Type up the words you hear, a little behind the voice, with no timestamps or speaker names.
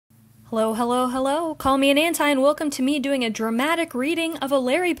Hello, hello, hello. Call me an anti and welcome to me doing a dramatic reading of a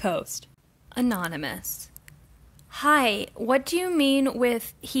Larry post. Anonymous. Hi, what do you mean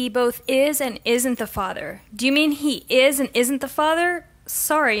with he both is and isn't the father? Do you mean he is and isn't the father?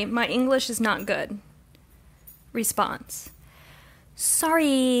 Sorry, my English is not good. Response.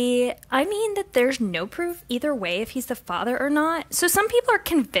 Sorry, I mean that there's no proof either way if he's the father or not. So some people are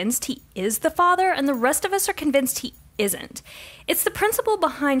convinced he is the father and the rest of us are convinced he isn't. It's the principle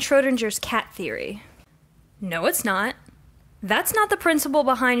behind Schrodinger's cat theory. No, it's not. That's not the principle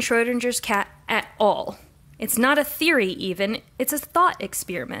behind Schrodinger's cat at all. It's not a theory even, it's a thought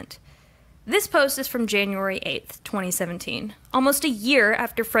experiment. This post is from January 8th, 2017, almost a year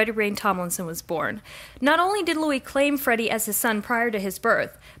after Freddie Rain Tomlinson was born. Not only did Louis claim Freddie as his son prior to his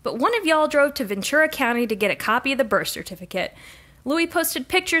birth, but one of y'all drove to Ventura County to get a copy of the birth certificate. Louis posted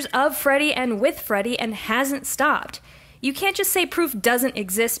pictures of Freddie and with Freddie and hasn't stopped. You can't just say proof doesn't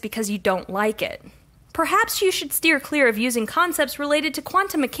exist because you don't like it. Perhaps you should steer clear of using concepts related to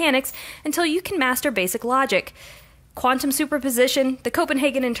quantum mechanics until you can master basic logic. Quantum superposition, the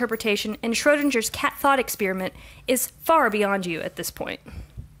Copenhagen interpretation, and Schrodinger's cat thought experiment is far beyond you at this point.